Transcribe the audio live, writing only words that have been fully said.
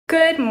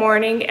Good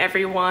morning,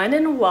 everyone,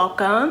 and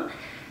welcome.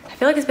 I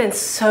feel like it's been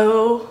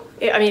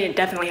it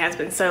definitely has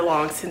been so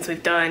long since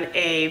we've done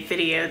a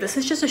video. This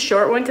is just a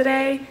short one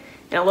today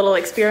and a little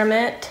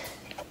experiment.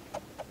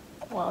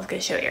 Well, I was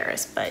gonna show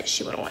Eris, but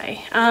she went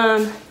away.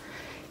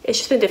 It's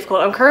just been difficult.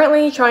 I'm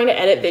currently trying to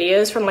edit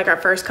videos from like our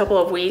first couple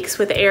of weeks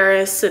with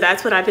Eris, so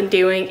that's what I've been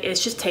doing.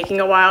 It's just taking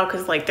a while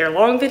because like they're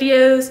long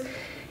videos.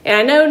 And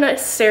I know not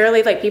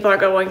necessarily like people aren't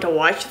going to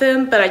watch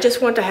them, but I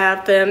just want to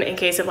have them in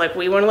case of like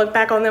we want to look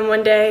back on them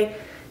one day.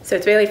 So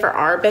it's mainly for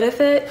our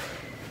benefit.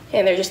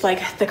 And they're just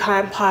like the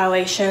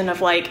compilation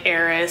of like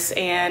Eris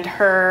and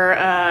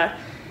her,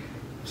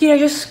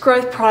 just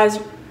progress. I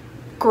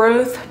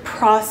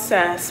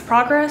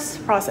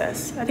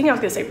think I was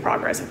gonna say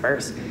progress at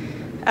first.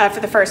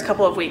 For the first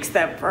couple of weeks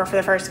for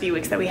the first few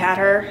weeks that we had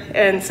her.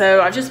 And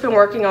so I've just been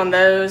working on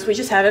those. We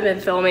just haven't been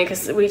filming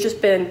because we've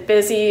just been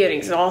busy and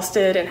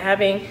exhausted, and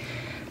having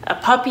a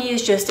puppy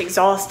is just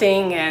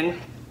exhausting. And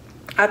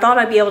I thought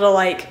I'd be able to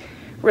like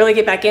really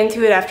get back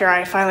into it after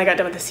I finally got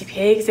done with the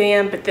CPA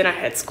exam, but then I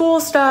had school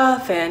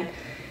stuff, and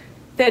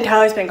then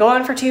Tyler's been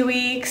gone for 2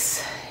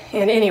 weeks.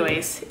 And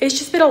anyways, it's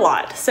just been a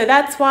lot. So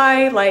that's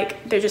why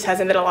like there just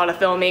hasn't been a lot of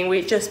filming.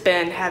 We've just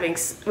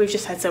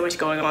had so much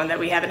going on that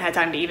we haven't had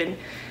time to even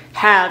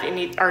have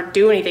any or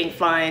do anything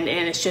fun,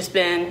 and it's just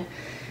been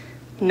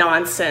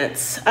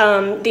nonsense.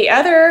 The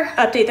other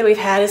update that we've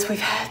had is we've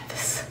had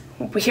this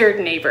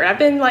weird neighbor. I've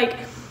been like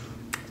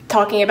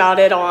talking about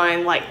it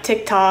on like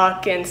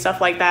TikTok and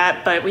stuff like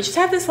that, but we just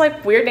have this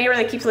like weird neighbor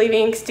that keeps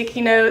leaving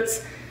sticky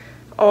notes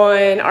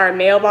on our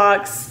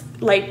mailbox,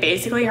 like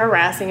basically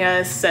harassing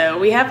us. So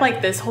we have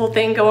like this whole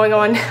thing going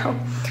on now,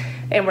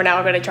 and we're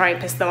now going to try and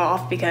piss them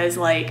off because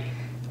like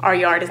our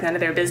yard is none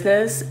of their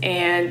business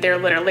and they're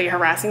literally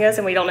harassing us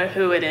and we don't know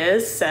who it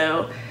is.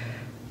 So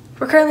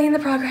we're currently in the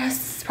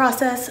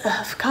process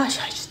of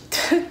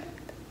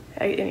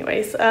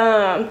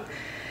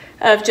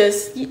of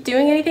just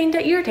doing anything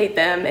to irritate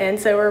them. And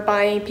so we're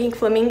buying pink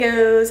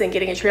flamingos and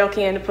getting a trail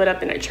cam to put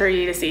up in a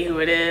tree to see who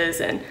it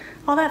is and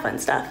all that fun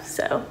stuff.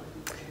 So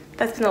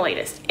that's been the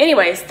latest.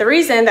 Anyways, the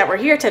reason that we're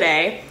here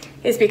today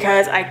is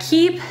because like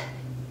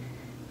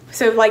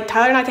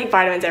Tyler and I take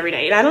vitamins every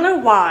day, and I don't know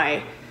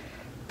why,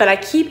 but I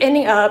keep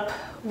ending up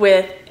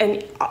with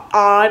an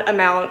odd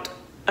amount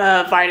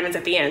of vitamins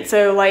at the end.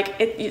 So like,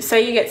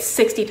 say you get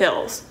 60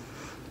 pills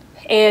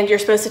and you're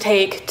supposed to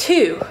take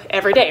 2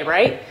 every day,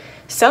 right?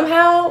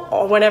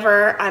 Somehow,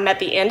 whenever I'm at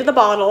the end of the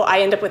bottle,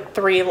 I end up with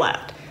 3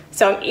 left.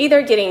 So I'm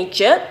either getting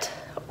gypped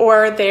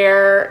or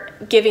they're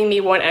giving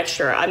me 1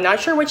 extra. I'm not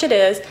sure which it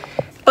is,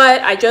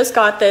 but I just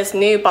got this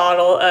new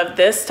bottle of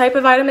this type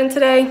of vitamin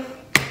today,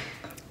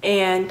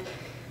 and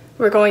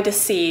we're going to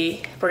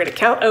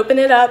open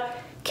it up,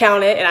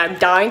 count it, and I'm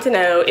dying to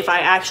know if I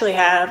actually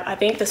have, I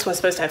think this one's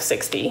supposed to have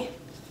 60.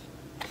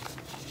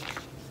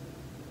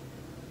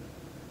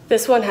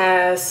 This one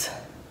has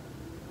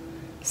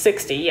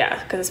 60,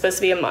 yeah, because it's supposed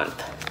to be a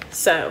month.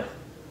 So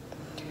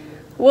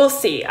we'll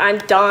see. I'm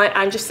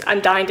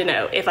dying to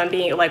know if I'm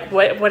being like,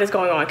 what is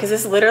going on, because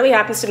this literally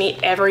happens to me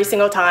every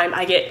single time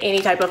I get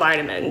any type of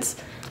vitamins.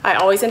 I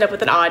always end up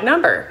with an odd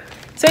number.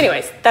 So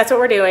anyways, that's what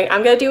we're doing.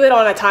 I'm gonna do it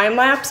on a time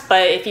lapse,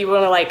 but if you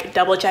want to like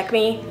double check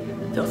me,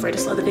 feel free to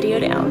slow the video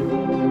down.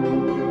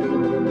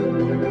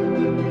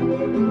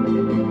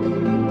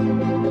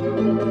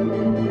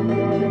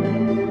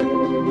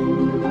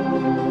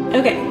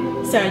 Okay,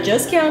 so I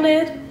just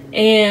counted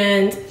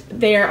and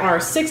there are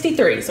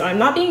 63, so I'm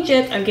not being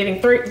gypped. I'm given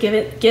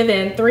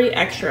 3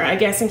 extra, I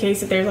guess, in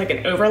case if there's like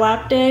an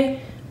overlap day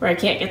where I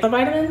can't get the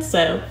vitamins.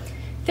 So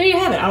there you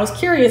have it. I was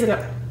curious and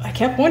I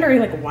kept wondering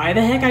like why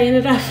the heck I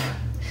ended up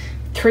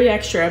 3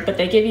 extra, but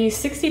they give you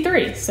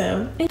 63.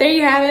 So there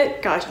you have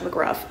it. Gosh, I look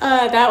rough.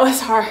 That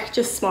was our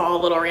just small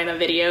little random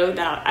video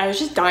that I was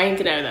just dying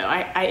to know though.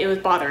 It was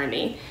bothering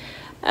me.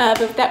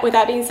 But with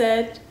that being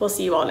said, we'll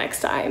see you all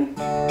next time.